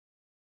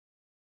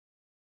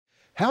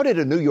How did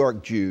a New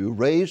York Jew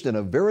raised in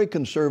a very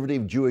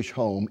conservative Jewish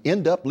home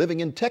end up living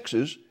in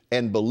Texas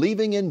and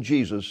believing in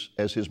Jesus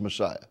as his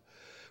Messiah?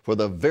 For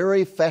the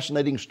very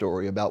fascinating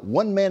story about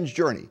one man's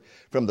journey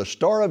from the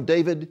Star of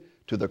David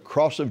to the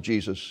cross of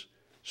Jesus,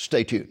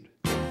 stay tuned.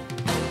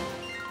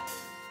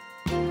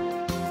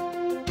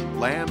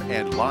 Lamb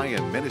and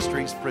Lion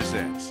Ministries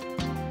presents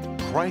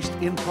Christ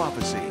in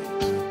Prophecy,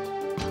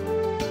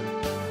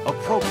 a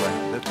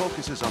program that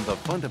focuses on the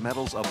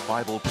fundamentals of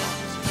Bible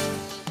prophecy,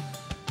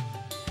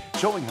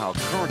 showing how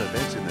current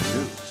events in the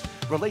news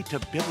relate to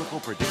biblical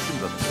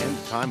predictions of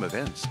end-time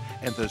events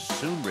and the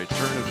soon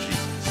return of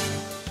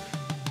Jesus.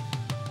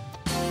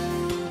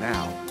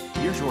 Now,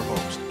 here's your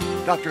host,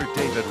 Dr.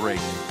 David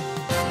Reagan.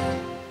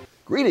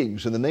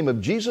 Greetings in the name of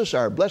Jesus,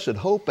 our blessed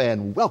hope,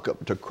 and welcome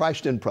to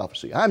Christ in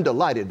Prophecy. I'm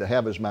delighted to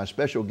have as my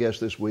special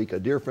guest this week a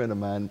dear friend of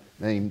mine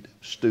named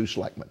Stu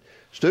Schlackman.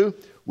 Stu,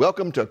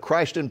 welcome to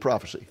Christ in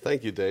Prophecy.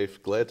 Thank you,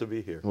 Dave. Glad to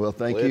be here. Well,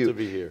 thank you. Glad to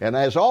be here. And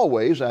as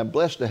always, I'm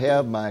blessed to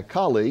have my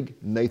colleague,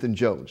 Nathan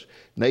Jones.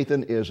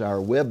 Nathan is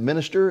our web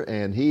minister,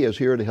 and he is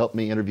here to help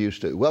me interview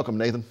Stu. Welcome,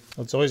 Nathan.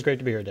 Well, it's always great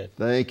to be here, Dave.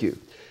 Thank you.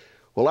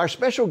 Well, our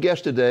special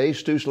guest today,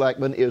 Stu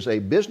Schlackman, is a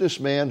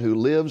businessman who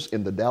lives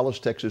in the Dallas,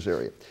 Texas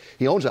area.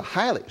 He owns a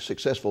highly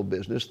successful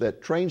business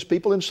that trains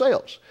people in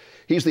sales.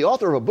 He's the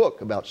author of a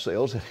book about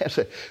sales that has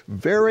a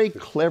very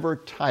clever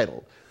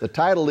title. The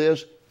title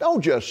is,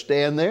 Don't Just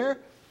Stand There,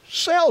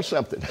 Sell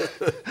Something.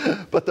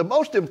 But the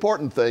most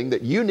important thing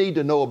that you need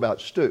to know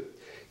about Stu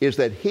is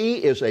that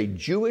he is a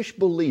Jewish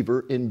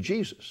believer in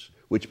Jesus.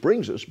 Which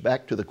brings us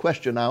back to the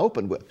question I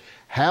opened with.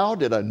 How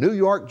did a New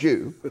York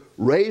Jew,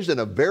 raised in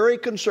a very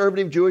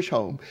conservative Jewish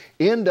home,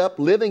 end up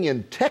living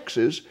in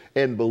Texas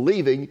and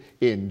believing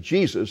in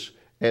Jesus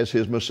as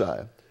his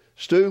Messiah?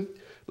 Stu,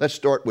 let's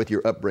start with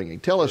your upbringing.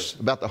 Tell us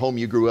about the home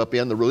you grew up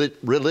in, the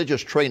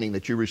religious training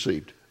that you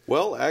received.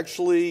 Well,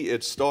 actually,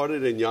 it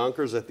started in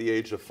Yonkers at the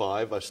age of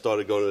 5. I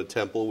started going to the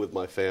temple with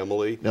my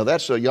family. Now,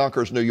 that's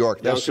Yonkers, New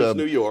York. Yonkers,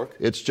 New York.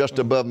 It's just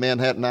above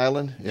Manhattan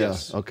Island?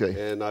 Yes. Yeah,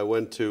 okay. And I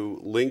went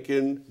to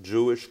Lincoln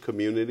Jewish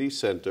Community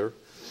Center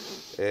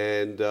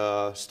and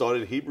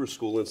started Hebrew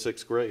school in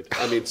 6th grade.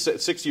 I mean,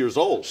 6 years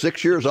old.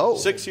 6 years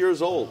old? 6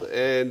 years old.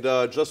 And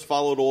just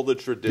followed all the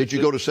traditions. Did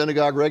you go to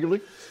synagogue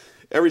regularly?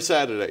 Every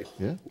Saturday.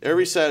 Yeah.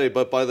 Every Saturday,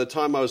 but by the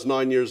time I was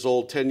 9 years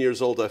old, 10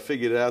 years old, I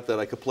figured out that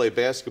I could play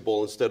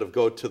basketball instead of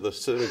go to the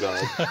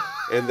synagogue.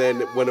 And then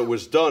when it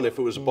was done, if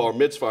it was a bar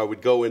mitzvah, I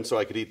would go in so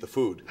I could eat the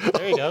food.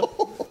 There you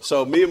go.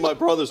 So me and my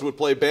brothers would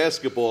play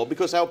basketball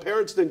because our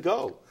parents didn't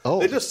go. Oh.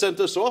 They just sent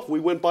us off. We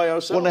went by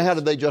ourselves. Well, now how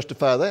did they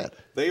justify that?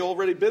 They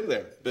already been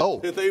there. Oh.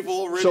 They've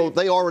already... So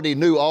they already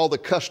knew all the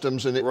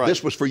customs, and Right.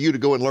 this was for you to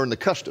go and learn the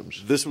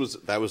customs.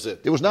 That was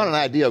it. It was not an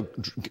idea of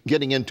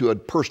getting into a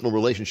personal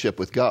relationship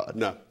with God.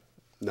 No.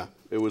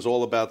 It was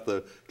all about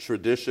the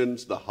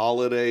traditions, the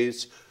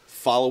holidays,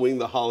 following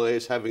the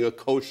holidays, having a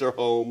kosher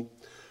home.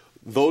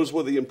 Those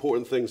were the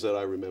important things that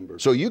I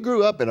remembered. So you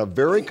grew up in a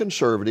very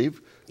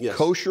conservative, Yes.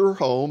 kosher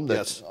home that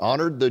Yes.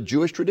 honored the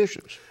Jewish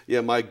traditions.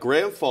 Yeah, my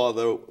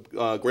grandfather,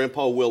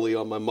 Grandpa Willie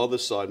on my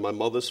mother's side, my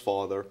mother's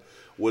father,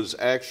 was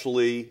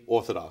actually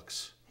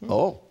Orthodox.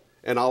 Oh.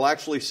 And I'll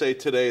actually say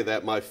today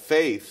that my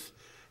faith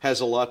has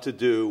a lot to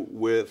do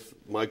with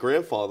my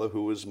grandfather,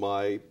 who was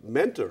my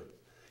mentor.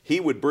 He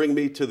would bring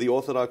me to the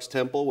Orthodox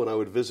temple when I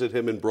would visit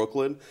him in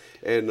Brooklyn,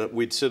 and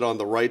we'd sit on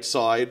the right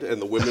side,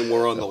 and the women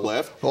were on the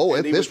left. Oh,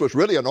 and this was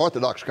really an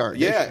Orthodox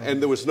congregation. Yeah,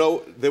 and there was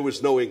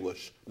no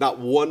English, not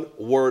one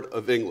word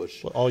of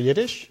English. All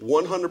Yiddish?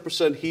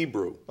 100%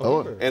 Hebrew.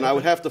 Oh. And I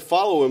would have to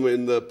follow him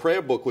in the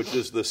prayer book, which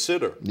is the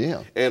Siddur.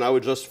 Yeah. And I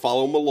would just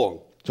follow him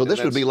along. So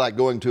this would be like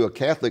going to a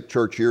Catholic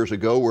church years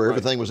ago where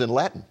everything was in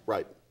Latin.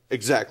 Right,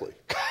 exactly.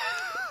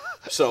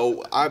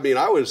 So, I mean,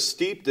 I was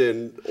steeped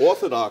in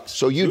Orthodox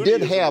So you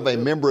did Judaism. have a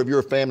member of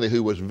your family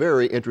who was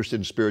very interested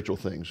in spiritual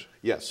things.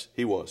 Yes,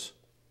 he was.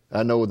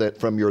 I know that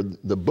from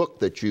the book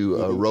that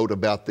you wrote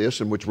about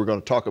this, and which we're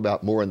going to talk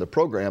about more in the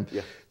program,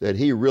 that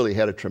he really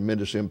had a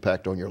tremendous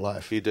impact on your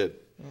life. He did.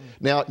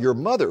 Now, your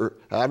mother,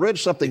 I read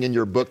something in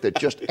your book that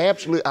just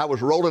absolutely, I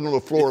was rolling on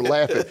the floor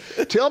laughing.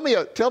 Tell me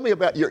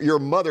about your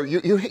mother.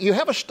 You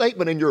have a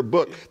statement in your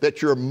book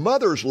that your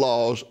mother's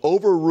laws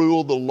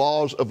overruled the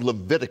laws of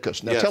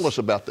Leviticus. Now, Yes. tell us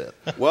about that.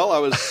 Well, I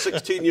was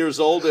 16 years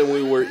old, and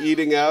we were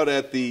eating out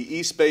at the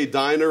East Bay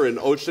Diner in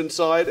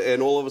Oceanside,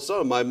 and all of a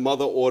sudden, my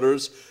mother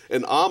orders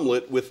an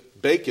omelet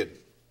with bacon.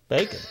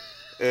 Bacon?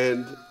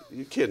 And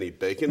you can't eat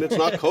bacon. It's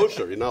not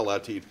kosher. You're not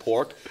allowed to eat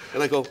pork.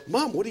 And I go,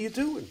 Mom, what are you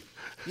doing?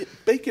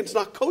 Bacon's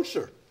not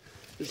kosher.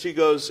 And she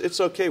goes,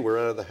 it's okay, we're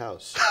out of the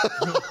house.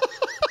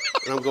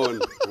 And I'm going,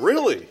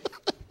 really?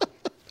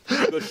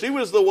 Because she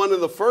was the one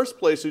in the first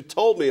place who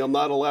told me I'm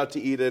not allowed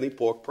to eat any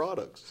pork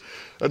products.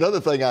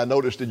 Another thing I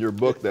noticed in your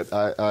book that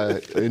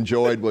I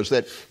enjoyed was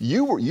that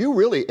you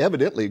really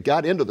evidently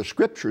got into the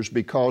scriptures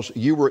because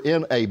you were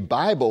in a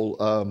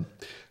Bible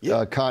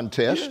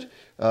contest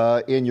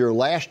in your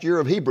last year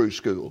of Hebrew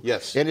school.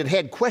 Yes. And it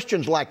had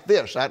questions like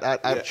this.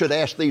 I should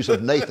ask these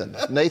of Nathan.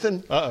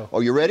 Nathan,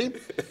 are you ready?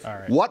 All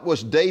right. What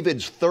was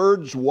David's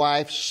third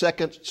wife's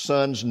second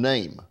son's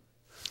name?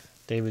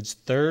 David's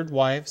third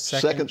wife,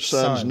 second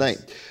son's name.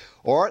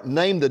 Or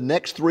name the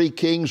next three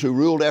kings who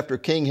ruled after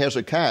King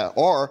Hezekiah.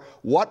 Or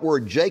what were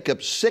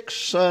Jacob's 6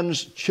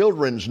 sons'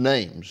 children's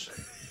names?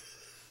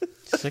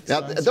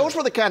 Now, those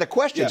were the kind of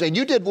questions, and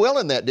you did well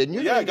in that, didn't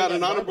you? Yeah, I got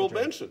an honorable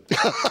mention. I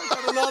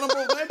got an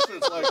honorable mention.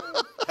 It's like,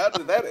 how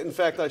did that? In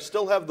fact, I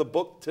still have the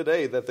book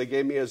today that they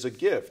gave me as a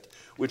gift,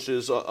 which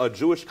is a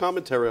Jewish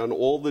commentary on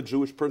all the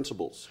Jewish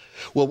principles.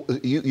 Well,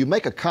 you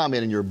make a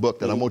comment in your book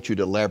that I want you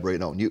to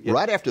elaborate on.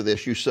 Right after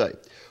this, you say,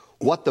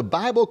 what the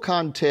Bible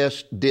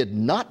contest did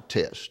not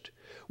test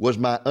was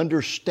my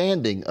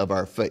understanding of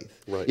our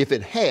faith. Right. If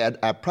it had,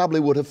 I probably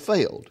would have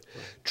failed.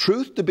 Right.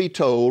 Truth to be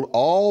told,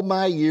 all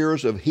my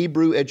years of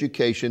Hebrew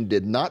education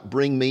did not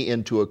bring me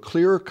into a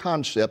clearer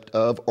concept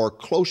of or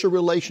closer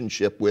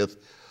relationship with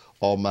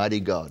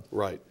Almighty God.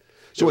 Right.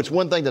 So it's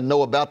one thing to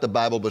know about the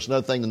Bible, but it's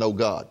another thing to know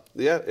God.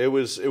 Yeah, it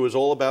was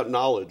all about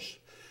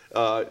knowledge.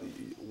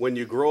 When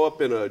you grow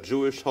up in a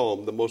Jewish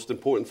home, the most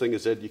important thing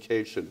is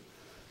education.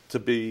 To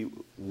be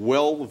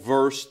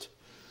well-versed,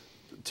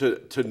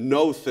 to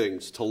know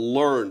things, to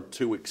learn,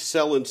 to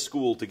excel in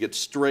school, to get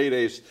straight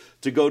A's,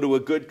 to go to a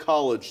good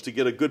college, to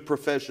get a good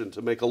profession,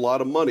 to make a lot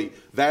of money.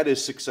 That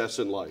is success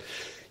in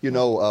life. You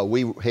know,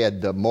 we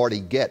had Marty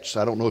Goetz.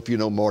 I don't know if you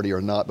know Marty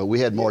or not, but we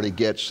had Marty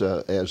Goetz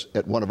as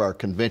at one of our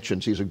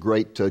conventions. He's a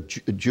great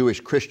Jewish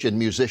Christian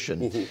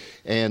musician. Mm-hmm.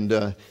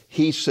 And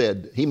he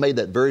said, he made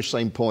that very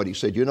same point. He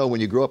said, you know,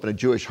 when you grow up in a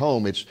Jewish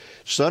home, it's,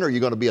 son, are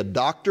you going to be a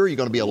doctor? Are you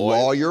going to be a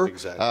lawyer?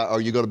 Exactly.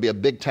 Are you going to be a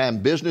big-time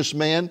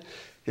businessman?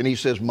 And he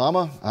says,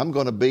 Mama, I'm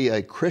going to be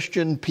a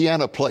Christian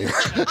piano player.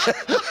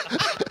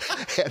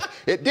 And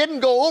it didn't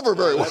go over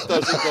very well.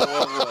 That doesn't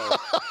go over well.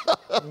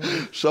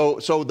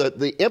 So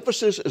the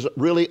emphasis is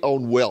really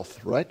on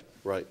wealth, right?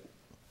 Right.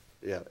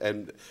 Yeah.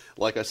 And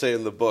like I say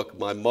in the book,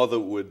 my mother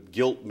would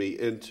guilt me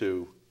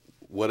into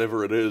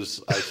whatever it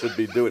is I should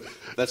be doing.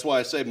 That's why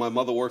I say my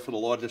mother worked for the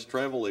largest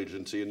travel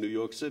agency in New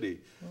York City.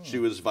 She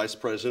was vice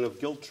president of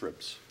guilt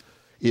trips.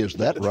 Is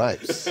that right?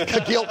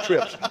 Guilt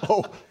trips.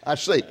 Oh, I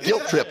see.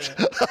 Guilt trips.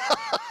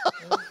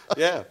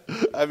 Yeah.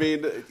 I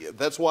mean,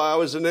 that's why I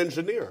was an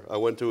engineer. I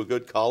went to a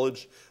good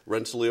college,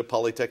 Rensselaer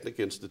Polytechnic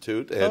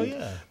Institute, and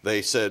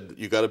they said,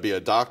 you got to be a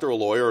doctor, a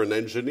lawyer, or an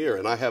engineer.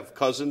 And I have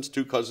cousins,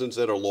 2 cousins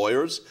that are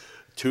lawyers,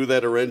 2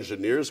 that are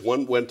engineers.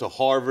 One went to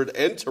Harvard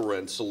and to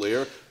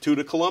Rensselaer, 2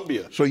 to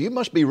Columbia. So you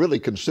must be really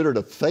considered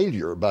a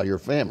failure by your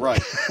family.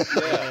 Right.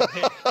 Yeah.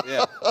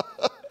 Yeah.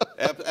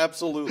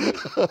 Absolutely.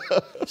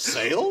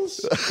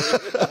 Sales?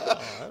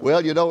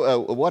 Well, you know,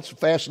 what's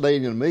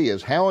fascinating to me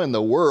is how in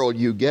the world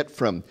you get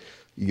from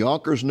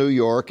Yonkers, New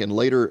York, and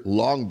later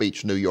Long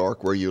Beach, New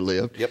York, where you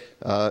lived,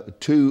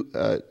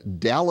 to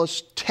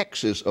Dallas,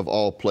 Texas, of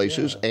all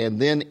places,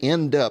 and then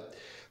end up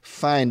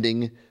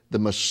finding the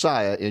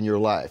Messiah in your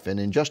life. And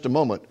in just a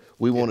moment,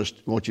 we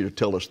want you to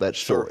tell us that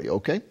story,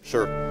 okay?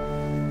 Sure.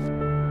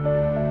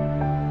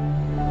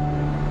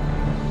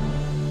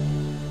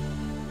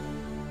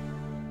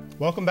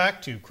 Welcome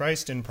back to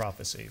Christ in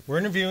Prophecy. We're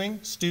interviewing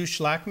Stu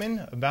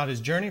Schlackman about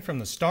his journey from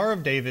the Star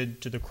of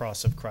David to the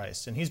cross of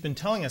Christ. And he's been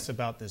telling us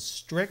about this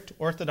strict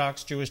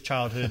Orthodox Jewish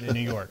childhood in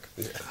New York.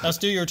 Now,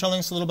 Stu, you were telling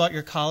us a little about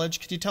your college.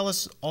 Could you tell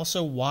us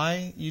also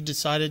why you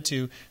decided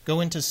to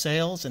go into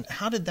sales, and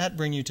how did that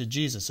bring you to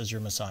Jesus as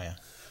your Messiah?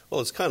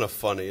 Well, it's kind of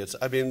funny.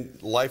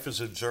 Life is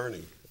a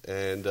journey.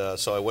 And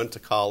so I went to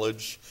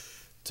college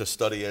to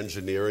study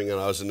engineering, and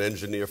I was an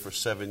engineer for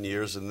 7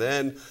 years. And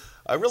then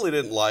I really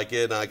didn't like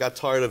it, and I got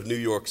tired of New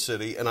York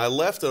City, and I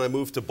left and I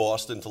moved to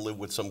Boston to live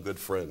with some good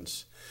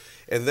friends.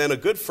 And then a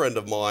good friend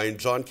of mine,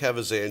 John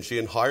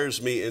Cavazangian,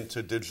 hires me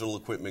into Digital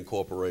Equipment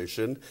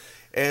Corporation.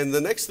 And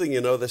the next thing you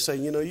know, they're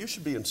saying, you know, you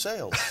should be in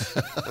sales.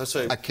 I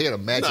say, I can't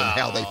imagine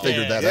how they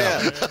figured that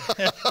out.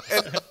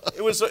 And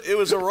it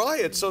was a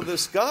riot. So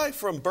this guy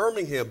from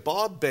Birmingham,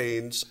 Bob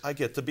Baines, I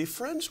get to be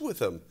friends with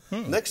him.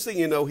 Next thing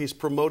you know, he's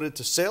promoted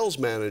to sales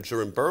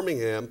manager in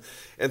Birmingham,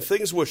 and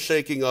things were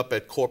shaking up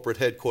at corporate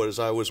headquarters.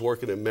 I was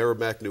working in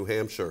Merrimack, New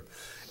Hampshire.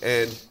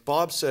 And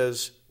Bob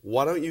says,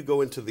 why don't you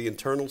go into the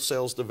internal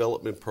sales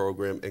development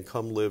program and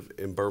come live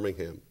in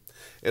Birmingham?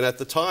 And at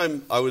the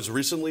time, I was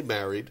recently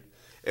married,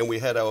 and we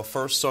had our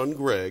first son,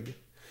 Greg,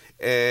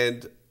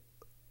 and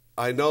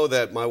I know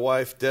that my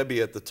wife,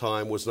 Debbie, at the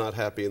time was not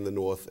happy in the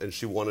North, and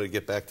she wanted to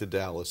get back to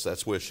Dallas.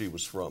 That's where she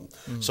was from.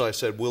 So I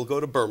said, we'll go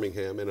to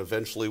Birmingham, and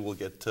eventually we'll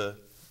get to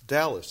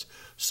Dallas.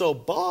 So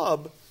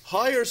Bob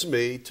hires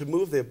me to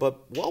move there,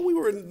 but while we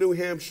were in New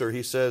Hampshire,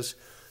 he says,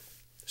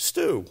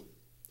 Stu,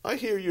 I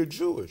hear you're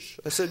Jewish.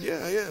 I said, yeah,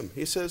 I am.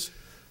 He says,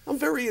 I'm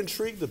very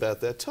intrigued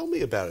about that. Tell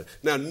me about it.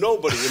 Now,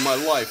 nobody in my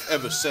life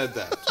ever said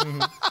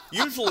that.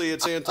 Usually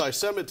it's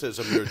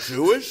anti-Semitism. You're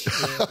Jewish?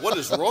 What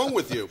is wrong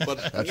with you?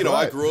 But, That's you know,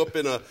 right. I grew up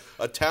in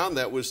a town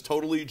that was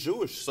totally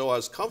Jewish, so I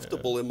was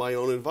comfortable in my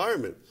own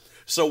environment.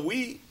 So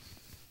we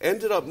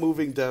ended up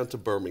moving down to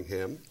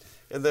Birmingham.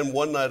 And then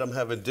one night I'm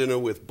having dinner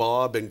with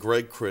Bob and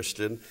Greg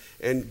Christian.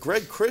 And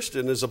Greg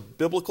Christian is a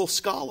biblical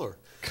scholar.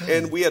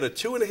 And we had a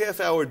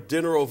 2.5-hour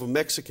dinner over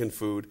Mexican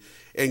food.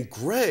 And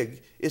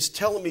Greg is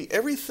telling me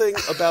everything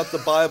about the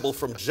Bible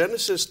from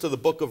Genesis to the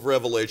book of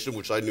Revelation,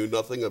 which I knew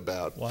nothing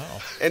about.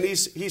 Wow. And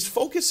he's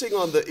focusing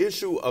on the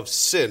issue of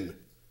sin.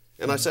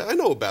 And I said, I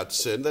know about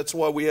sin. That's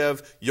why we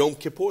have Yom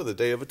Kippur, the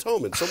Day of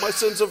Atonement. So my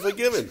sins are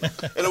forgiven.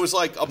 And it was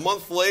like a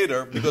month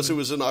later, because it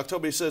was in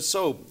October, he says,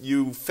 so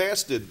you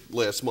fasted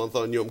last month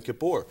on Yom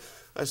Kippur.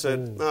 I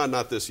said, no,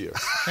 not this year.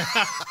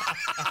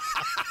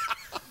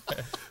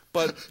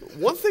 But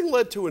one thing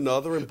led to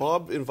another, and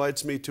Bob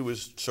invites me to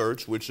his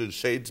church, which is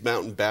Shades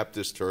Mountain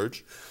Baptist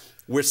Church.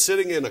 We're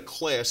sitting in a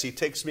class. He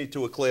takes me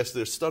to a class.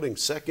 They're studying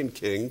 2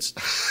 Kings.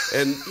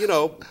 And, you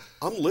know,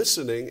 I'm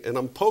listening, and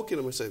I'm poking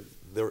him and saying,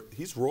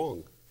 he's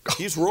wrong.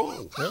 He's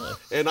wrong. Really?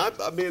 And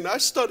I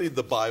studied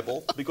the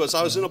Bible because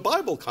I was in a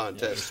Bible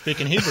contest.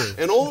 Speaking Hebrew.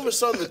 And all of a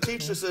sudden the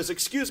teacher says,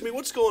 excuse me,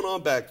 what's going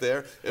on back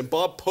there? And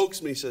Bob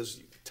pokes me and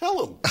says,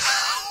 tell him.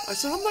 I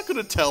said, I'm not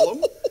going to tell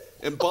him.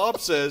 And Bob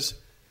says,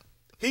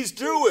 he's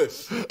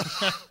Jewish.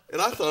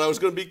 And I thought I was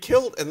going to be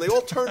killed. And they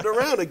all turned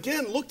around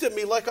again, looked at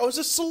me like I was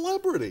a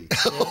celebrity.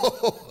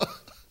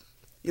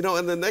 You know,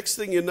 and the next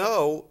thing you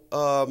know,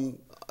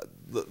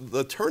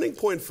 the turning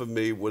point for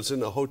me was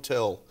in a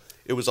hotel.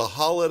 It was a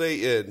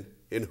Holiday Inn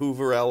in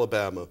Hoover,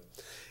 Alabama.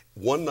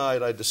 One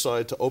night I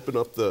decided to open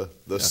up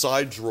the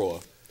side drawer,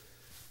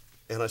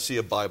 and I see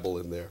a Bible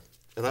in there.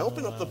 And I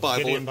open up the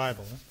Bible. Gideon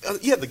Bible. Huh?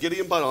 Yeah, the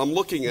Gideon Bible. I'm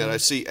looking at it. I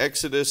see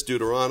Exodus,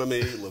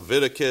 Deuteronomy,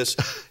 Leviticus.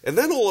 And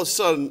then all of a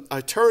sudden,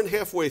 I turn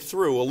halfway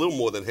through, a little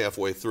more than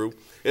halfway through,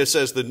 and it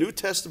says the New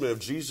Testament of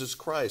Jesus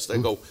Christ. I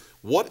go,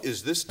 what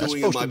is this doing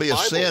in my Bible? That's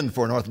supposed to be a sin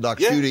for an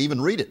Orthodox Jew to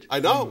even read it. I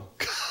know.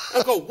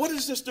 I go, what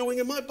is this doing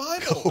in my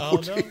Bible?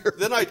 Oh, no.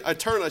 Then I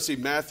turn, I see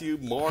Matthew,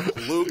 Mark,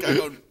 Luke. I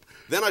go,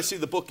 then I see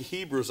the book of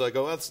Hebrews. I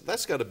go,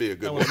 that's got to be a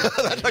good one.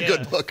 That's a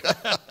good book.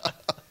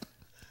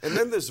 And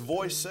then this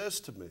voice says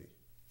to me,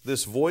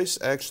 this voice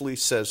actually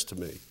says to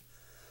me,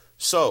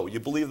 so you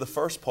believe the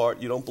first part,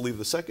 you don't believe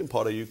the second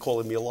part, are you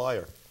calling me a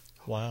liar?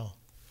 Wow.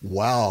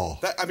 Wow.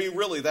 I mean,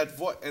 really, that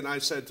voice. And I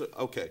said,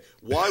 okay,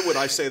 why would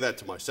I say that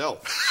to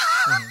myself?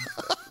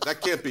 That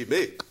can't be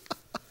me.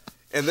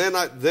 And then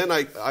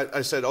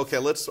I said, okay,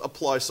 let's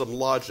apply some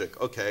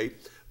logic. Okay,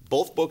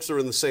 both books are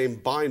in the same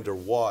binder.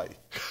 Why?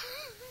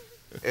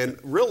 And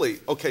really,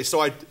 okay,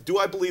 so do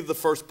I believe the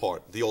first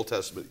part, the Old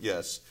Testament?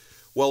 Yes.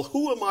 Well,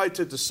 who am I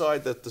to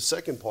decide that the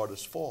second part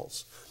is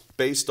false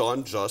based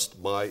on just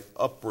my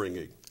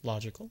upbringing?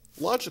 Logical.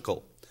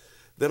 Logical.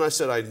 Then I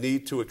said I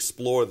need to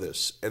explore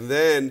this. And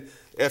then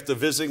after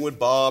visiting with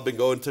Bob and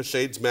going to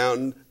Shades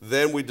Mountain,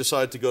 then we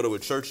decided to go to a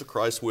Church of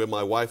Christ where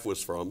my wife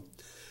was from.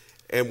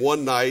 And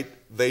one night,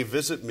 they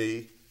visit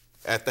me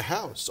at the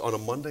house on a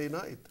Monday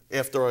night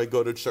after I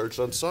go to church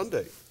on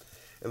Sunday.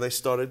 And they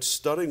started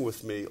studying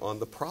with me on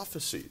the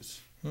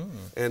prophecies.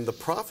 And the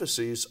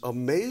prophecies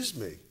amazed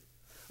me.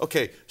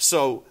 Okay,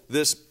 so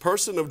this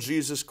person of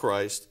Jesus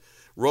Christ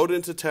rode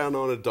into town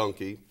on a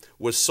donkey,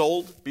 was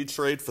sold,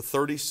 betrayed for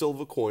 30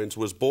 silver coins,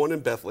 was born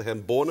in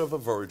Bethlehem, born of a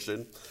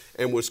virgin,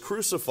 and was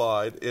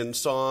crucified in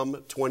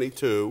Psalm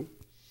 22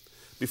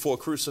 before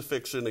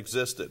crucifixion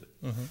existed.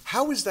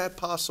 How is that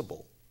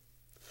possible?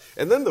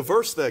 And then the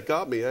verse that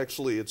got me,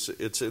 actually,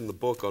 it's in the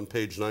book on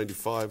page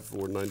 95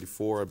 or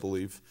 94, I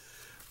believe,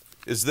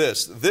 is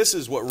this. This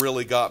is what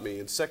really got me.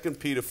 In 2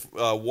 Peter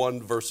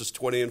 1, verses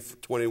 20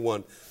 and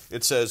 21,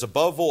 it says,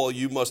 above all,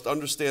 you must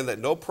understand that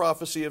no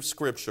prophecy of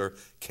Scripture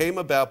came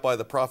about by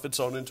the prophet's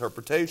own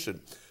interpretation.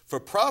 For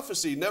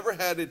prophecy never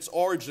had its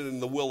origin in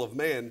the will of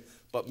man,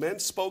 but men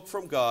spoke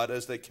from God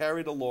as they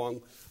carried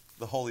along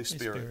the Holy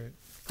Spirit.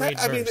 Great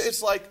verse. I mean,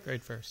 it's like,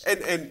 great verse.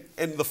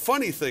 And the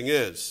funny thing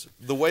is,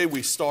 the way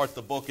we start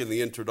the book in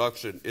the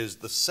introduction is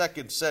the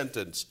second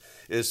sentence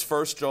is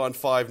 1 John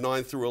 5,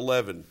 9 through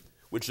 11,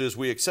 which is,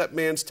 we accept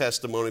man's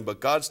testimony,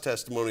 but God's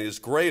testimony is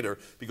greater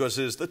because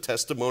it is the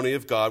testimony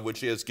of God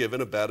which he has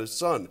given about his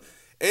Son.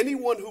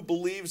 Anyone who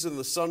believes in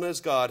the Son as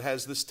God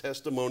has this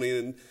testimony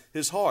in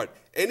his heart.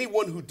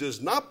 Anyone who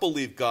does not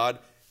believe God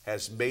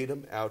has made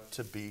him out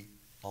to be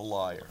a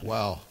liar.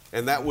 Wow.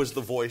 And that was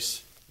the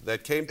voice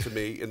that came to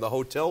me in the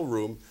hotel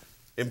room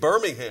in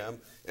Birmingham.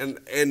 And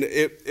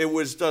it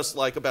was just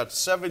like about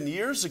 7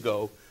 years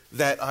ago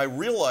that I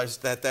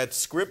realized that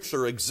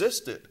scripture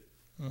existed.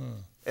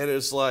 And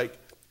it's like,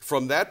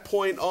 from that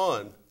point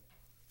on,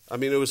 I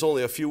mean, it was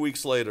only a few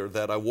weeks later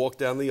that I walked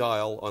down the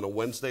aisle on a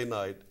Wednesday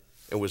night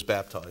and was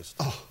baptized.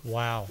 Oh,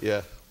 wow.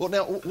 Yeah. Well,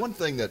 now, one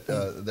thing that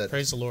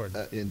Praise the Lord.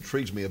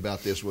 Intrigues me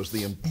about this was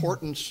the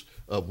importance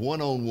of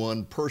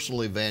one-on-one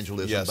personal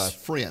evangelism by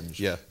friends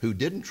who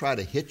didn't try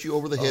to hit you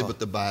over the head with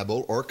the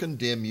Bible or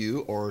condemn you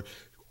or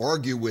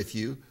argue with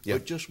you, Yeah.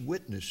 but just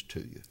witness to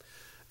you.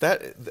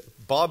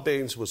 Bob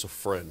Baines was a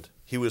friend.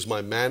 He was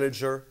my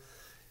manager.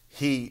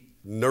 He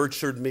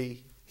nurtured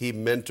me. He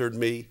mentored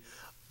me.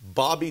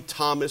 Bobby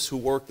Thomas, who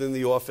worked in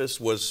the office,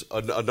 was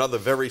another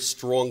very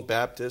strong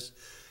Baptist,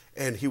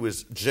 and he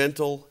was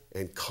gentle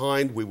and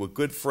kind. We were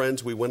good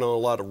friends. We went on a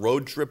lot of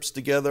road trips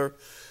together,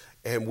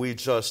 and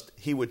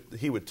he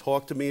would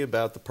talk to me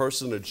about the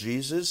person of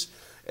Jesus,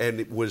 and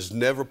it was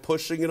never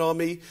pushing it on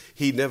me.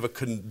 He never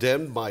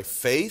condemned my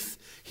faith.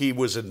 He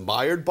was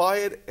admired by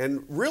it,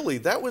 and really,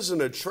 that was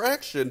an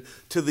attraction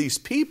to these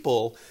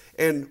people,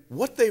 and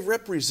what they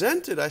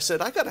represented. I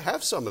said, I got to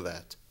have some of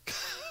that.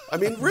 I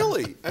mean,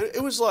 really,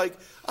 it was like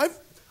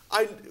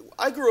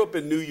I grew up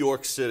in New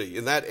York City,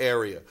 in that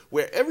area,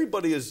 where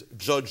everybody is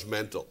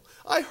judgmental.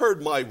 I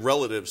heard my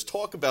relatives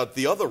talk about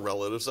the other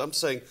relatives. I'm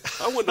saying,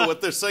 I wonder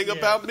what they're saying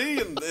about me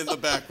in the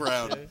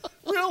background.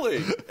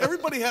 Really,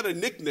 everybody had a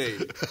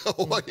nickname.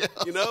 Oh, yeah.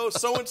 You know,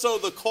 so-and-so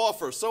the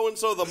cougher,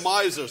 so-and-so the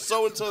miser,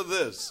 so-and-so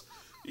this.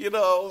 You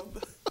know,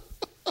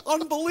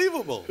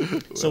 unbelievable.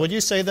 So would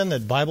you say then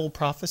that Bible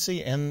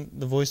prophecy and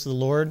the voice of the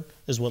Lord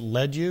is what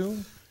led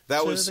you?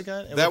 That was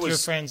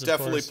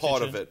definitely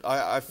part of it.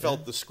 I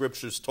felt the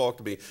scriptures talk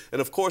to me. And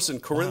of course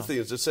in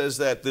Corinthians it says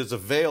that there's a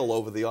veil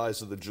over the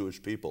eyes of the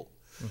Jewish people.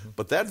 Mm-hmm.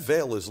 But that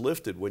veil is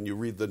lifted when you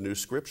read the new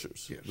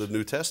scriptures, the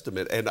New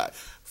Testament. And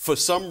for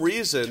some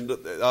reason,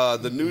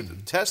 the New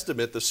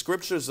Testament, the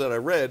scriptures that I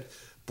read,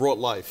 brought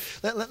life.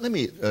 Let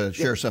me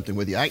share something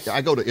with you.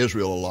 I go to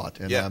Israel a lot,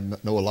 and I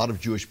know a lot of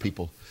Jewish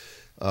people.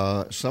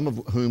 Some of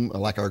whom,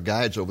 like our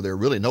guides over there,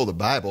 really know the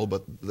Bible,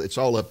 but it's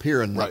all up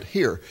here and not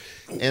here.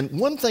 And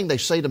one thing they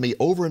say to me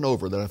over and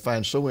over that I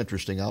find so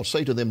interesting, I'll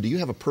say to them, do you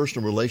have a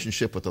personal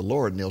relationship with the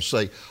Lord? And they'll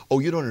say, oh,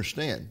 you don't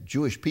understand.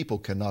 Jewish people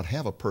cannot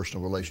have a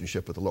personal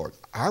relationship with the Lord.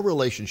 Our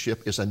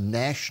relationship is a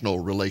national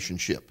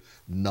relationship,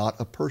 not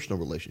a personal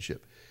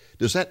relationship.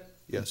 Does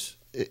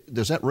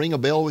that ring a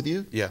bell with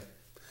you? Yeah.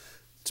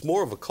 It's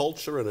more of a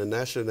culture and a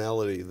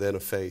nationality than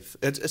a faith.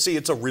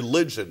 It's a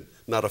religion,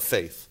 not a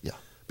faith. Yeah.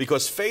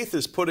 Because faith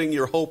is putting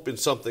your hope in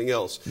something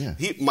else. Yeah.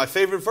 My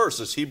favorite verse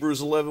is Hebrews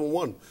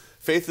 11:1.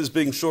 Faith is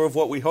being sure of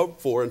what we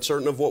hope for and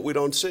certain of what we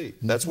don't see.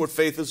 Mm-hmm. That's what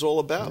faith is all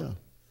about. Yeah.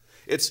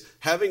 It's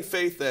having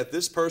faith that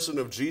this person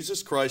of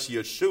Jesus Christ,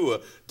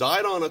 Yeshua,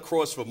 died on a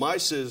cross for my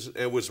sins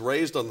and was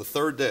raised on the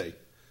third day.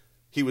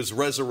 He was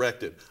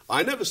resurrected.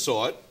 I never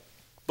saw it,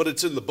 but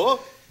it's in the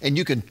book. And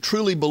you can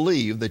truly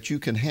believe that you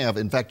can have,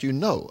 in fact,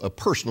 a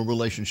personal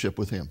relationship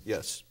with Him.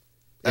 Yes.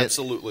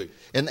 Absolutely.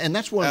 And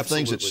that's one of the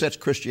things that sets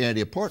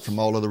Christianity apart from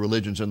all other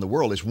religions in the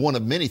world. It's one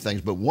of many things,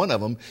 but one of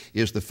them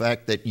is the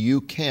fact that you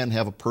can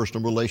have a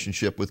personal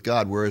relationship with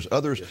God, whereas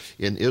others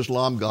in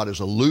Islam, God is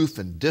aloof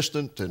and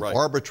distant and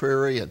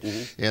arbitrary.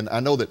 And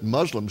I know that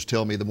Muslims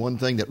tell me the one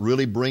thing that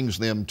really brings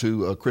them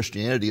to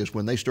Christianity is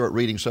when they start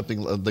reading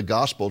something of the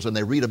Gospels and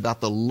they read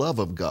about the love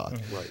of God.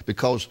 Right.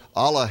 Because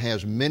Allah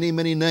has many,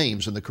 many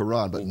names in the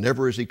Quran, but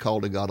never is He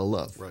called a God of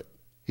love. Right.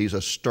 He's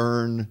a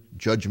stern,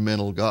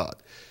 judgmental God.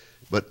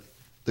 But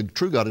the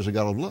true God is a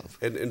God of love.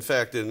 And in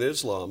fact, in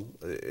Islam,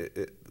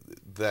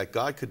 that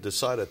God could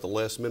decide at the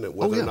last minute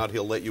whether or not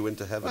He'll let you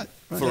into heaven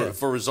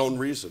for His own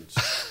reasons.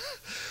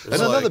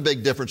 And another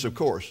big difference, of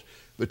course,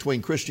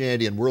 between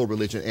Christianity and world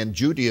religion, and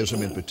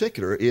Judaism in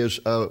particular, is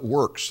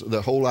works,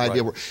 the whole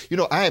idea. You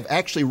know, I have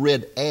actually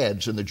read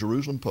ads in the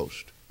Jerusalem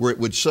Post where it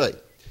would say,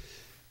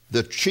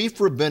 the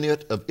chief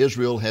rabbinate of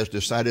Israel has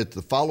decided that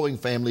the following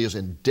family is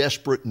in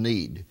desperate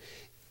need.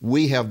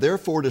 We have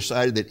therefore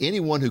decided that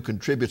anyone who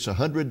contributes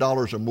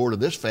 $100 or more to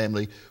this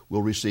family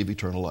will receive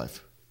eternal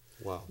life.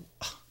 Wow.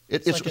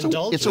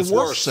 It's a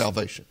works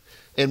salvation.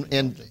 And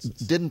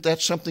didn't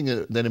that something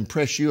that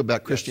impressed you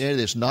about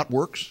Christianity that's not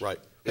works? Right.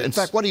 In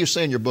fact, what do you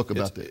say in your book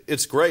about that?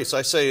 It's grace.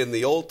 I say in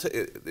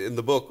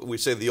the book, we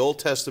say the Old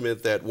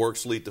Testament that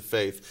works lead to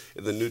faith.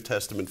 In the New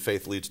Testament,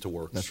 faith leads to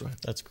works. That's right.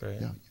 That's great.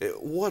 Yeah.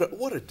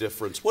 What a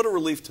difference. What a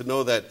relief to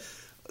know that,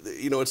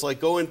 you know, it's like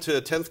going to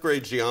 10th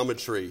grade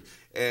geometry.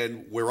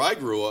 And where I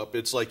grew up,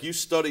 it's like you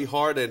study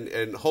hard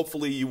and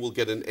hopefully you will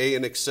get an A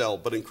in Excel.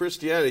 But in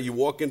Christianity, you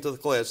walk into the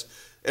class,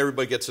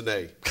 everybody gets an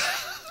A.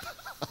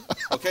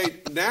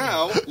 Okay,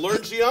 now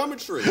learn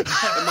geometry. And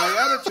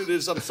my attitude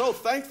is, I'm so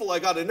thankful I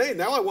got an A.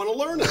 Now I want to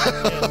learn it.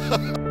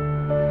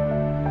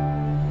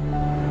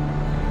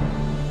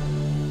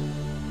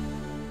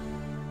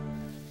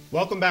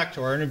 Welcome back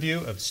to our interview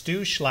of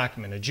Stu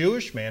Schlackman, a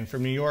Jewish man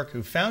from New York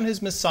who found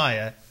his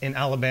Messiah in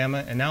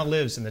Alabama and now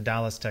lives in the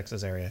Dallas,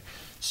 Texas area.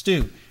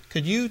 Stu,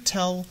 could you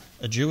tell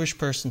a Jewish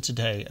person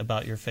today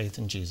about your faith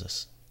in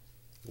Jesus?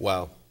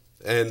 Wow.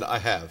 And I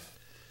have.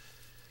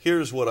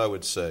 Here's what I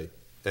would say.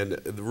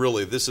 And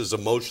really, this is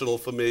emotional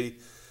for me,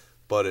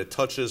 but it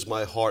touches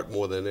my heart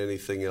more than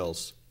anything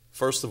else.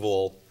 First of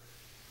all,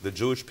 the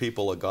Jewish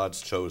people are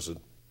God's chosen.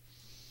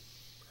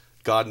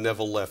 God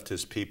never left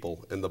His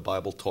people, and the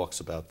Bible talks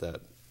about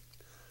that.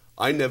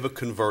 I never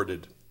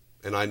converted,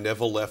 and I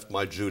never left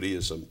my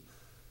Judaism.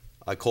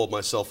 I called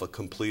myself a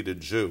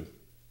completed Jew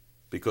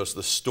because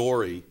the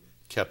story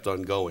kept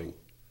on going.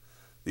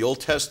 The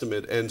Old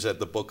Testament ends at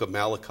the book of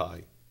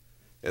Malachi,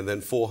 and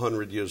then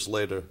 400 years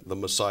later, the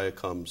Messiah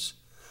comes.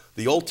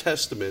 The Old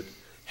Testament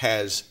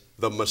has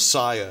the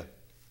Messiah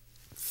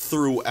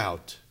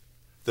throughout.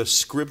 The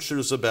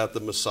scriptures about the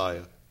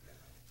Messiah.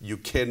 You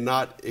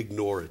cannot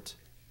ignore it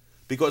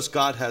because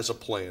God has a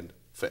plan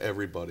for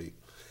everybody.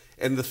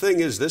 And the thing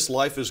is, this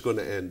life is going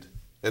to end,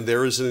 and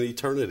there is an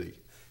eternity,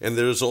 and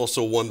there is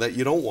also one that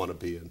you don't want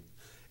to be in.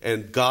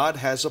 And God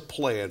has a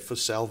plan for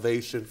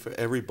salvation for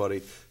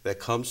everybody that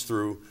comes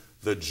through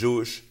the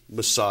Jewish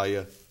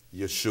Messiah,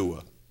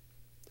 Yeshua.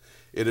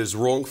 It is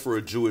wrong for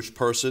a Jewish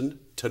person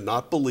to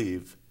not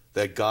believe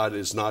that God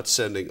is not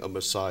sending a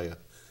Messiah.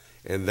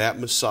 And that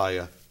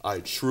Messiah, I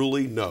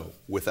truly know,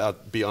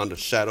 beyond a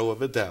shadow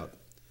of a doubt,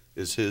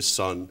 is his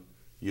son,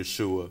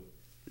 Yeshua,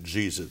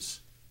 Jesus.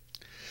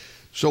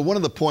 So one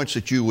of the points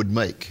that you would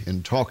make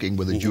in talking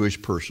with a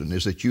Jewish person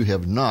is that you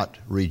have not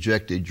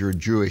rejected your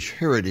Jewish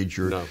heritage,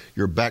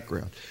 your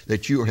background,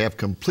 that you have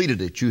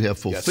completed it, you have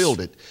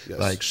fulfilled it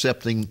by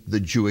accepting the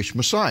Jewish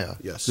Messiah,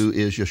 who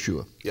is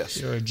Yeshua.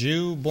 Yes. You're a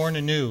Jew born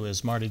anew,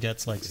 as Marty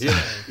Goetz likes to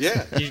say.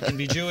 Yeah. You can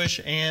be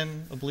Jewish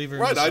and a believer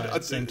in Messiah at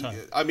the same time.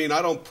 I mean,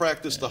 I don't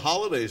practice the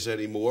holidays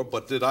anymore,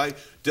 but did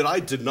I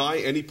deny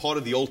any part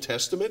of the Old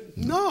Testament?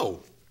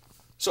 No.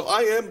 So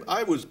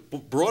I was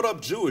brought up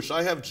Jewish.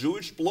 I have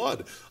Jewish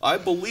blood. I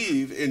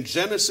believe in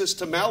Genesis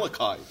to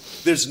Malachi.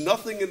 There's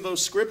nothing in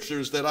those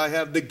scriptures that I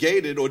have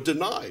negated or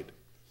denied.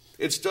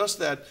 It's just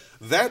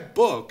that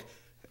book,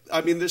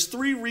 I mean, there's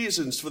three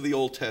reasons for the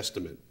Old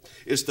Testament.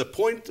 Is to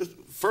point,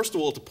 first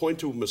of all, to point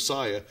to a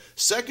Messiah.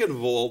 Second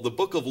of all, the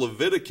book of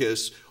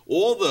Leviticus,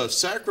 all the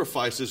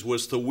sacrifices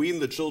was to wean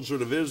the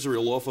children of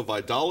Israel off of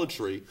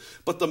idolatry.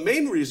 But the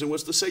main reason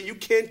was to say you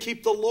can't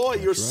keep the law.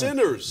 You're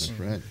sinners. That's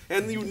right.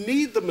 And you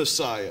need the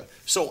Messiah.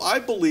 So I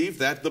believe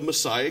that the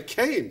Messiah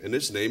came, and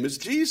his name is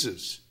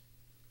Jesus.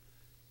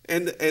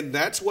 And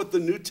that's what the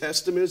New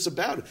Testament is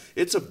about.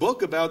 It's a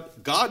book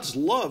about God's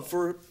love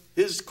for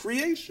his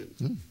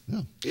creation.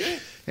 Yeah.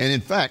 And in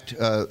fact,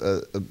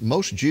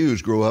 most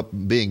Jews grow up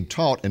being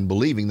taught and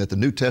believing that the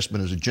New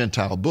Testament is a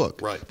Gentile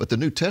book. Right. But the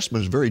New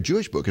Testament is a very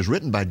Jewish book. It's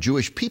written by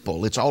Jewish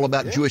people. It's all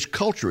about Jewish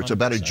culture. It's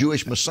about a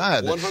Jewish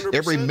Messiah. 100%.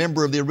 Every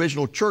member of the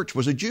original church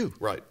was a Jew.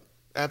 Right.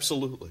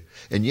 Absolutely.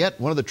 And yet,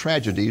 one of the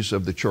tragedies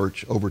of the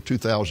church over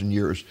 2,000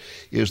 years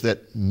is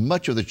that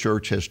much of the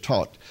church has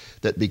taught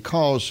that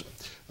because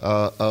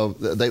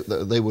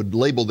they would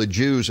label the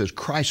Jews as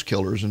Christ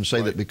killers and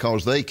say that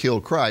because they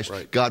killed Christ,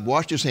 God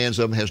washed his hands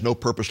of them, has no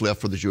purpose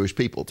left for the Jewish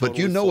people. But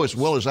you know as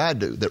well as I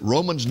do that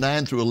Romans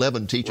 9 through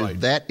 11 teaches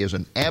that is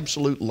an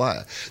absolute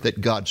lie,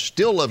 that God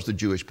still loves the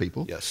Jewish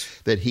people,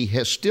 that he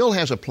still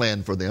has a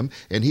plan for them,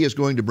 and he is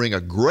going to bring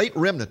a great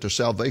remnant to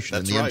salvation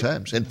in the end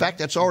times. In fact,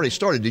 that's already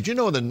started. Did you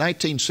know in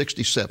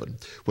 1967,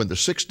 when the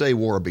Six-Day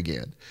War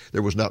began,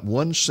 there was not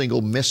one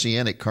single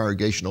Messianic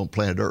congregation on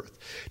planet Earth?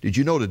 Did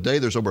you know today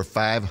there's over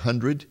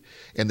 500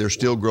 and they're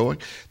still growing?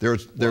 They're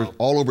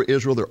all over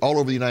Israel. They're all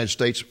over the United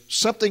States.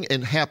 Something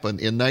happened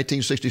in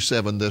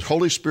 1967. The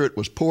Holy Spirit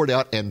was poured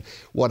out, and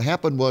what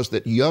happened was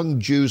that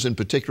young Jews in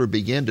particular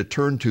began to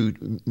turn to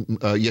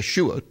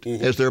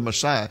Yeshua as their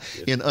Messiah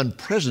in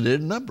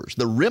unprecedented numbers.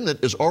 The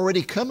remnant is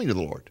already coming to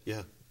the Lord.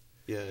 Yeah,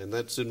 and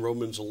that's in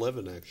Romans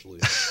 11, actually.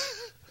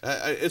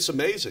 It's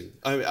amazing.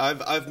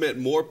 I've met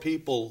more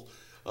people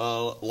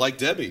like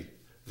Debbie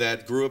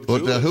that grew up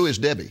Jewish. But who is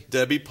Debbie?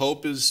 Debbie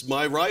Pope is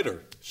my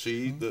writer.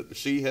 She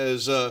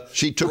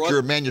took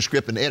your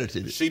manuscript and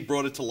edited it. She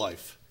brought it to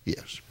life.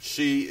 Yes.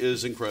 She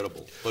is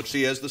incredible, but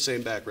she has the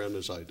same background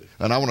as I do.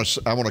 And I want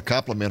to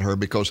compliment her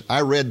because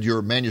I read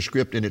your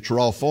manuscript in its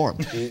raw form.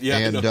 And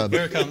here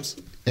it comes.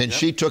 And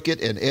she took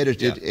it and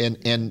edited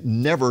it and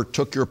never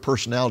took your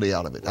personality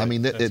out of it. I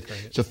mean,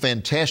 it's a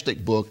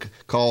fantastic book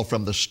called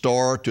From the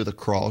Star to the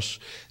Cross.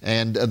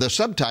 And the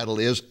subtitle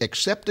is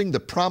Accepting the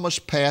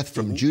Promised Path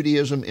from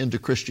Judaism into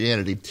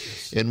Christianity.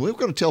 And we're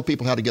going to tell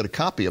people how to get a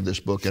copy of this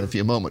book in a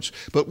few moments.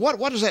 But what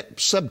does that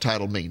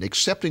subtitle mean?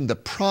 Accepting the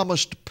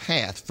Promised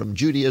Path from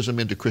Judaism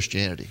into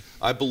Christianity.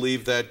 I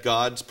believe that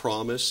God's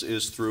promise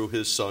is through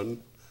his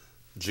son,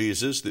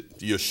 Jesus,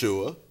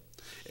 Yeshua,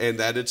 and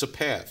that it's a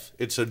path.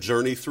 It's a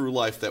journey through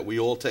life that we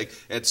all take.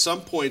 At some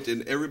point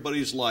in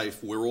everybody's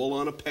life, we're all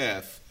on a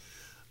path.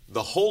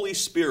 The Holy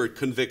Spirit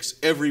convicts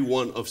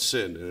everyone of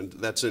sin, and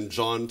that's in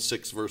John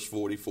 6, verse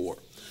 44.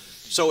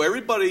 So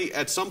everybody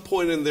at some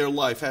point in their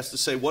life has to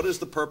say, what is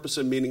the purpose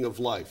and meaning of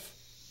life?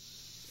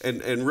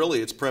 And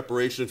really, it's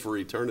preparation for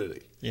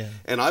eternity. Yeah.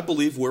 And I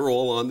believe we're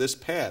all on this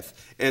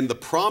path. And the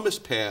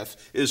promised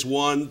path is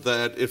one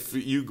that if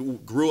you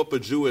grew up a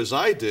Jew as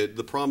I did,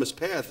 the promised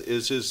path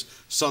is his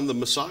son, the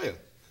Messiah,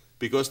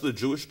 because the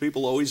Jewish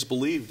people always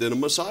believed in a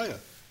Messiah.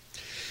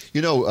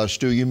 You know,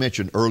 Stu, you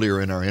mentioned earlier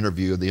in our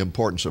interview the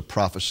importance of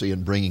prophecy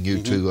and bringing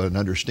you to an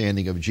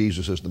understanding of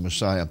Jesus as the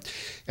Messiah.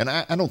 And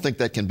I don't think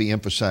that can be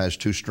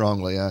emphasized too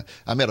strongly.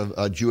 I met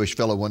a Jewish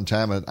fellow one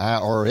time, an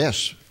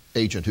IRS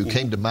agent who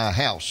came to my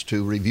house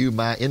to review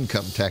my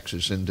income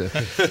taxes, and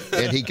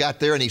he got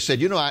there and he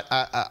said, you know,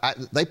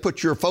 they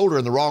put your folder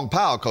in the wrong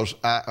pile because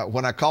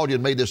when I called you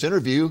and made this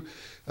interview,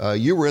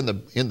 you were in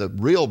the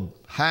real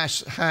high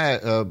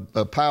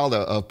pile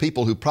of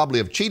people who probably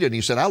have cheated. And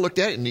he said, I looked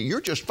at it and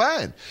you're just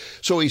fine.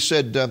 So he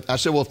said, I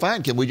said, well,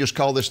 fine. Can we just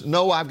call this?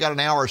 No, I've got an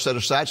hour set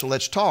aside, so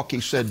let's talk.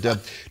 He said,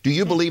 do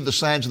you believe the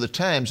signs of the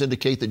times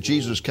indicate that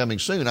Jesus is coming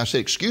soon? I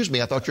said, excuse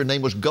me, I thought your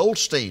name was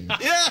Goldstein.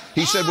 Yeah.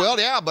 He said, well,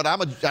 yeah, but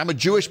I'm a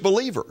Jewish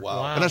believer.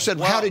 Wow. And I said,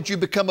 how did you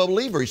become a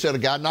believer? He said, a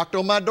guy knocked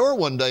on my door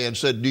one day and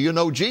said, do you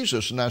know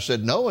Jesus? And I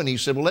said, no. And he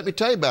said, well, let me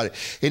tell you about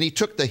it. And he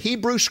took the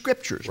Hebrew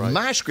scriptures,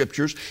 my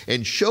scriptures,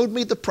 and showed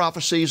me the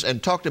prophecies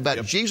and talked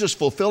about Jesus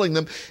fulfilling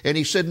them. And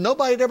he said,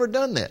 nobody had ever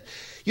done that.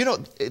 You know,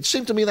 it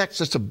seemed to me that's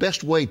the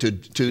best way to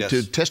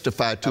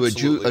testify to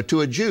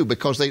a Jew,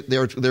 because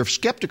they're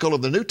skeptical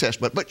of the New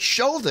Testament, but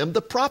show them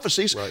the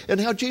prophecies and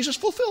how Jesus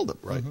fulfilled them.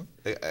 Right.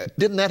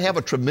 Didn't that have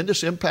a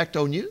tremendous impact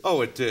on you?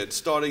 Oh, it did.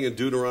 Starting in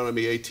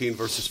Deuteronomy 18,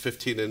 verses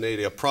 15 and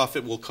 80, a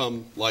prophet will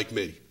come like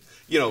me.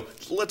 You know,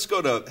 let's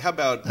go to, how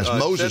about... That's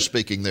Moses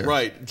speaking there.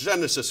 Right.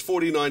 Genesis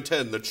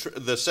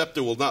 49:10, the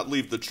scepter will not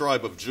leave the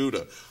tribe of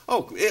Judah.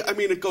 Oh, I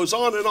mean, it goes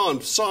on and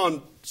on.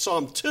 Psalm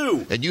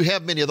 2. And you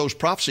have many of those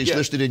prophecies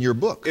listed in your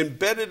book.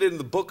 Embedded in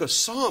the book of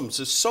Psalms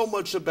is so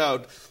much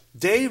about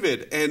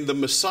David and the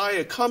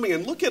Messiah coming.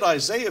 And look at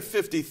Isaiah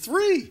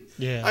 53.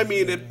 Yeah, I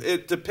mean,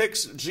 it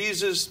depicts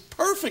Jesus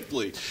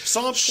perfectly.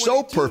 Psalm 22.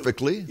 So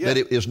perfectly that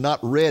it is not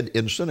read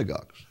in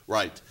synagogues.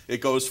 Right.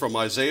 It goes from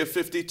Isaiah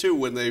 52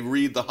 when they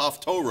read the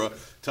Haftorah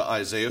to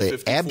Isaiah 54.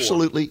 They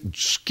absolutely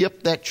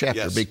skip that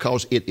chapter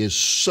because it is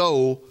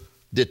so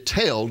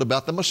detailed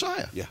about the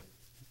Messiah. Yeah.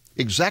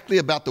 Exactly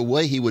about the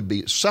way he would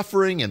be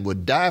suffering and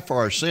would die for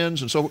our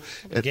sins and so.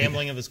 The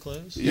gambling of his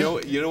clothes.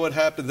 You know what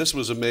happened? This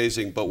was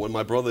amazing. But when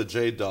my brother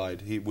Jay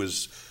died, he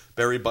was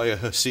buried by a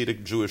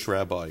Hasidic Jewish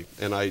rabbi,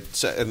 and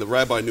the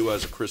rabbi knew I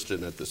was a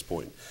Christian at this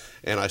point.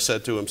 And I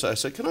said to him, I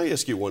said, "Can I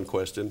ask you one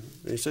question?"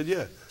 And he said,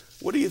 "Yeah.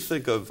 What do you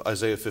think of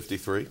Isaiah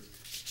 53?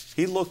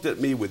 He looked at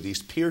me with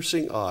these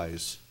piercing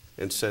eyes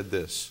and said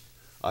this,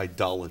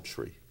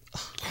 idolatry.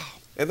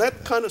 And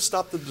that kind of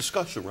stopped the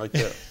discussion right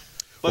there.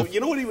 But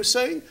you know what he was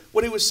saying?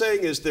 What he was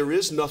saying is there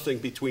is nothing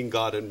between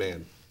God and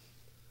man.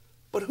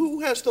 But who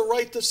has the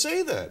right to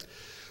say that?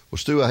 Well,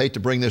 Stu, I hate to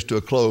bring this to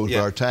a close, but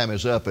our time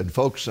is up. And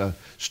folks,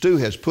 Stu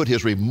has put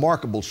his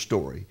remarkable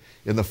story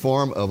in the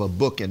form of a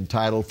book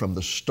entitled From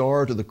the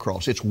Star to the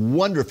Cross. It's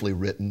wonderfully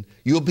written.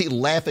 You'll be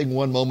laughing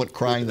one moment,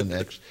 crying the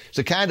next. It's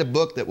the kind of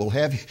book that will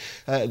have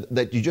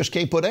that you just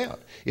can't put out.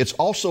 It's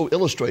also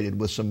illustrated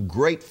with some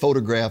great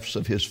photographs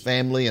of his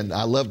family, and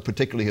I love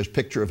particularly his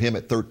picture of him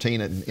at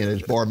 13 in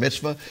his bar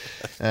mitzvah.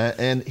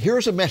 And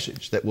here's a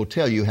message that will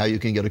tell you how you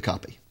can get a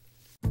copy.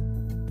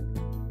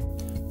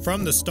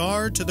 From the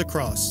Star to the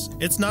Cross.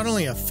 It's not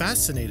only a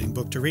fascinating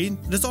book to read,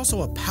 it is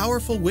also a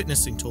powerful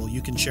witnessing tool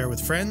you can share with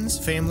friends,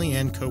 family,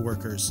 and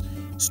co-workers.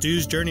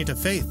 Stu's Journey to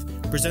Faith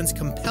presents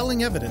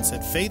compelling evidence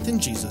that faith in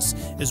Jesus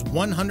is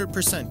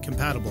 100%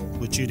 compatible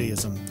with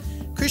Judaism.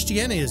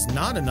 Christianity is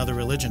not another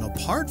religion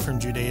apart from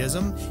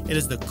Judaism, it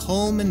is the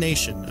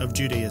culmination of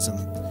Judaism.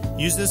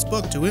 Use this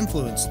book to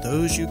influence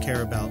those you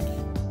care about.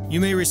 You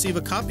may receive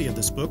a copy of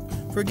this book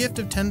for a gift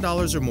of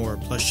 $10 or more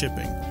plus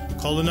shipping.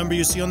 Call the number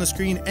you see on the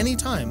screen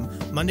anytime,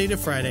 Monday to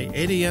Friday,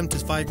 8 a.m. to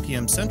 5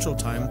 p.m. Central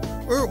Time,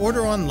 or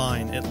order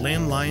online at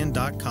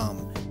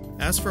lamblion.com.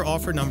 Ask for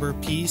offer number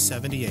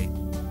P78.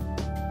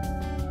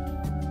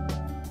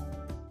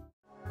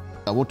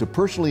 I want to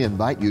personally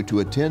invite you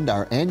to attend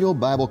our annual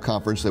Bible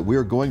conference that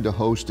we're going to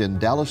host in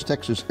Dallas,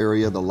 Texas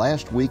area the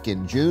last week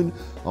in June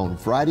on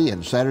Friday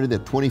and Saturday the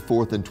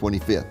 24th and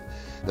 25th.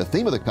 The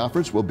theme of the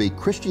conference will be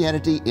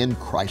Christianity in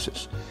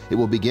Crisis. It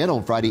will begin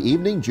on Friday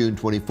evening, June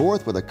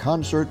 24th, with a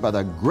concert by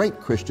the great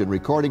Christian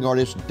recording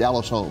artist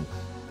Dallas Home.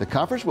 The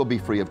conference will be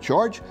free of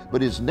charge,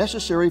 but is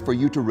necessary for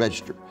you to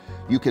register.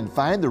 You can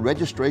find the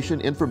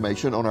registration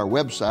information on our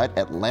website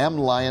at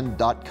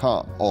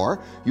lamblion.com, or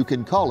you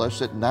can call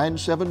us at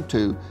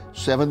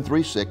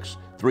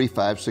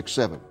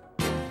 972-736-3567.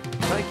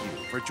 Thank you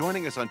for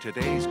joining us on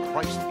today's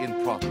Christ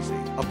in Prophecy,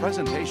 a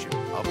presentation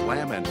of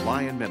Lamb and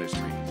Lion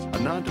Ministries, a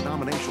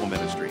non-denominational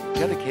ministry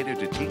dedicated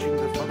to teaching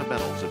the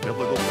fundamentals of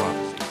biblical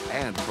prophecy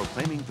and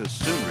proclaiming the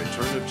soon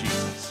return of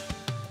Jesus.